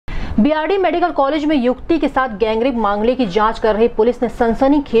BRD medical college में युवती के साथ गैंगरेप मामले की जांच कर रही पुलिस ने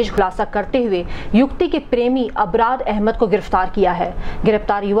सनसनीखेज खुलासा करते हुए युवती के प्रेमी अबरार अहमद को गिरफ्तार किया है।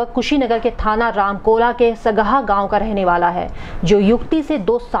 गिरफ्तार युवक कुशीनगर के थाना रामकोला के सगहा गांव का रहने वाला है, जो युवती से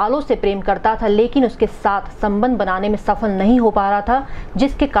 2 सालों से प्रेम करता था, लेकिन उसके साथ संबंध बनाने में सफल नहीं हो पा रहा था,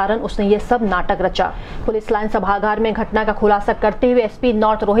 जिसके कारण उसने ये सब नाटक रचा। पुलिस लाइन सभागार में घटना का खुलासा करते हुए एसपी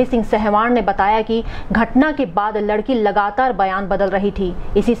नॉर्थ रोहित सिंह सहवाण ने बताया कि घटना के बाद लड़की लगातार बयान बदल रही थी।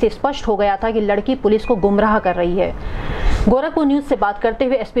 इसी से स्पष्ट हो गया था कि लड़की पुलिस को गुमराह कर रही है। गोरखपुर न्यूज से बात करते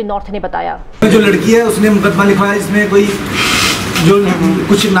हुए एसपी नॉर्थ ने बताया, जो लड़की है उसने मुकदमा लिखा है, इसमें कोई जो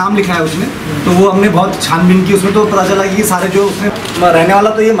कुछ नाम लिखा है उसने, तो वो हमने बहुत छानबीन की, उसमें तो पता चला कि सारे जो उसने रहने वाला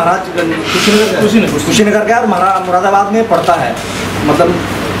तो ये महाराज कुशीनगर का और मुरादाबाद में पढ़ता है, मतलब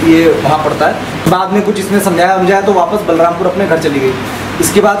ये वहाँ पढ़ता है। बाद में कुछ इसने समझाया तो वापस बलरामपुर अपने घर चली गई।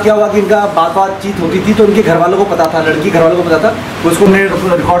 इसके बाद क्या हुआ कि इनका बातचीत होती थी, तो उनके घर वालों को पता था, लड़की घर वालों को पता था, तो उसको हमने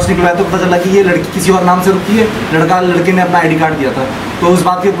रिकॉर्ड्स निकलवाया तो पता चला कि ये लड़की किसी और नाम से रुकी है, लड़के ने अपना आईडी कार्ड दिया था। तो उस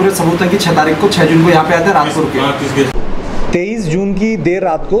बात के पूरे सबूत हैं कि 6 तारीख को 6 जून को यहाँ पे आते हैं, रात को रुके। 23 जून की देर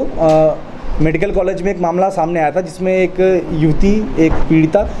रात को मेडिकल कॉलेज में एक मामला सामने आया था, जिसमें एक युवती, एक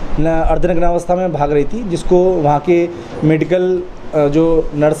पीड़िता अर्धनग्नावस्था में भाग रही थी, जिसको वहाँ के मेडिकल जो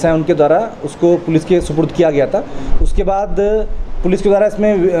नर्स हैं उनके द्वारा उसको पुलिस के सुपुर्द किया गया था। उसके बाद पुलिस के द्वारा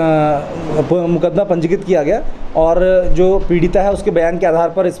इसमें मुकदमा पंजीकृत किया गया और जो पीड़िता है उसके बयान के आधार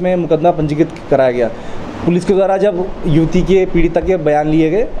पर इसमें मुकदमा पंजीकृत कराया गया। पुलिस के द्वारा जब युवती के पीड़िता के बयान लिए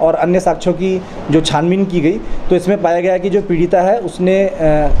गए और अन्य साक्ष्यों की जो छानबीन की गई, तो इसमें पाया गया कि जो पीड़िता है उसने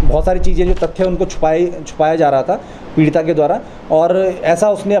बहुत सारी चीज़ें, जो तथ्य उनको छुपाया जा रहा था पीड़िता के द्वारा, और ऐसा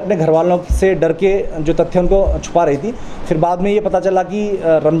उसने अपने घर वालों से डर के जो तथ्य उनको छुपा रही थी। फिर बाद में ये पता चला कि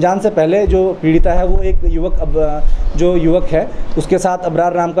रमज़ान से पहले जो पीड़िता है वो एक युवक है उसके साथ,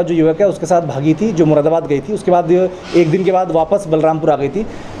 अबरार नाम का जो युवक है उसके साथ भागी थी, जो मुरादाबाद गई थी। उसके बाद एक दिन के बाद वापस बलरामपुर आ गई थी।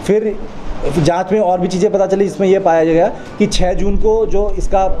 फिर जांच में और भी चीज़ें पता चली, जिसमें यह पाया गया कि 6 जून को जो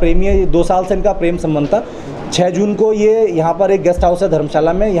इसका प्रेमी है, 2 साल से इनका प्रेम संबंध था, 6 जून को ये यहाँ पर एक गेस्ट हाउस है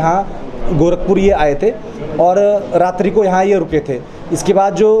धर्मशाला में, यहाँ गोरखपुर ये आए थे और रात्रि को यहाँ ये रुके थे। इसके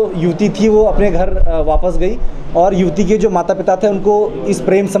बाद जो युवती थी वो अपने घर वापस गई और युवती के जो माता पिता थे उनको इस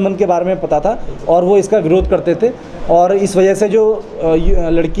प्रेम संबंध के बारे में पता था और वो इसका विरोध करते थे, और इस वजह से जो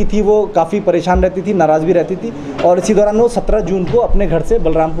लड़की थी वो काफ़ी परेशान रहती थी, नाराज़ भी रहती थी, और इसी दौरान वो 17 जून को अपने घर से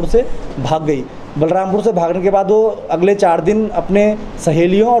बलरामपुर से भाग गई। बलरामपुर से भागने के बाद वो अगले 4 दिन अपने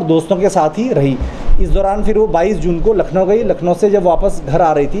सहेलियों और दोस्तों के साथ ही रही। इस दौरान फिर वो 22 जून को लखनऊ गई। लखनऊ से जब वापस घर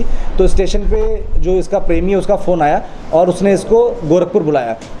आ रही थी तो स्टेशन पे जो इसका प्रेमी है उसका फ़ोन आया और उसने इसको गोरखपुर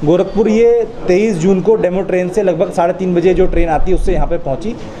बुलाया। गोरखपुर ये 23 जून को डेमो ट्रेन से लगभग 3:30 बजे जो ट्रेन आती है उससे यहाँ पे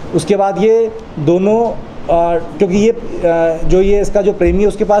पहुँची। उसके बाद ये दोनों क्योंकि ये इसका जो प्रेमी है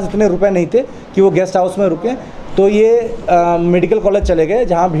उसके पास इतने रुपए नहीं थे कि वो गेस्ट हाउस में रुके, तो ये मेडिकल कॉलेज चले गए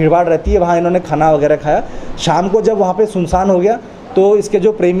जहाँ भीड़भाड़ रहती है, वहाँ इन्होंने खाना वगैरह खाया। शाम को जब वहाँ पे सुनसान हो गया तो इसके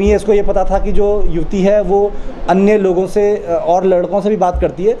जो प्रेमी है इसको ये पता था कि जो युवती है वो अन्य लोगों से और लड़कों से भी बात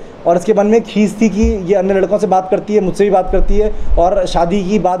करती है, और इसके मन में खींच थी कि ये अन्य लड़कों से बात करती है, मुझसे भी बात करती है, और शादी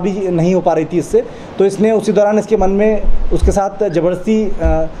की बात भी नहीं हो पा रही थी इससे। तो इसने उसी दौरान इसके मन में उसके साथ ज़बरदस्ती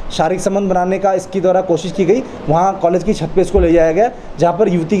शारीरिक संबंध बनाने का इसकी द्वारा कोशिश की गई। वहाँ कॉलेज की छत पर इसको ले जाया गया, जहाँ पर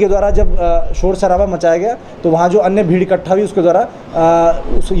युवती के द्वारा जब शोर शराबा मचाया गया तो वहाँ जो अन्य भीड़ इकट्ठा हुई उसके द्वारा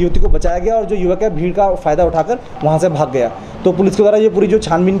उस युवती को बचाया गया, और जो युवक है भीड़ का फ़ायदा उठाकर वहाँ से भाग गया। तो पुलिस के द्वारा ये पूरी जो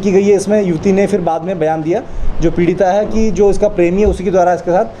छानबीन की गई है, इसमें युवती ने फिर बाद में बयान दिया, जो पीड़िता है, कि जो इसका प्रेमी है उसी के द्वारा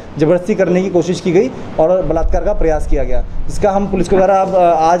इसके साथ ज़बरदस्ती करने की कोशिश की गई और बलात्कार का प्रयास किया गया। इसका हम पुलिस के द्वारा अब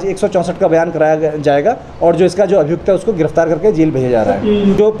आज 164 का बयान कराया जाएगा और जो इसका जो अभियुक्त है उसको गिरफ्तार करके जेल भेजा जा रहा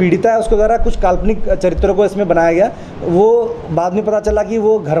है। जो पीड़िता है उसके द्वारा कुछ काल्पनिक चरित्रों को इसमें बनाया गया। वो बाद में पता चला कि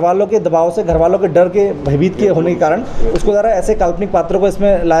वो घर वालों के दबाव से, घर वालों के डर के, भयभीत के होने के कारण उसके द्वारा ऐसे काल्पनिक पात्रों को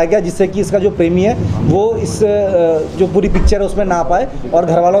इसमें लाया गया, जिससे कि इसका जो प्रेमी है वो इस जो पूरी पिक्चर है उसमें ना पाए और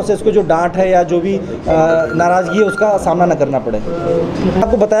घर वालों से इसको जो डांट है या जो भी नाराज़गी है उसका सामना न करना पड़े।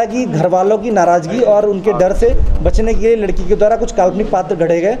 आपको बताया कि घर वालों की नाराज़गी और उनके डर से बचने के लिए लड़की के द्वारा कुछ काल्पनिक पात्र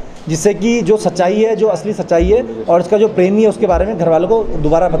गढ़े गए, जिससे कि जो सच्चाई है, जो असली सच्चाई है और इसका जो प्रेमी है उसके बारे में घर वालों को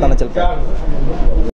दोबारा पता न चल पाए।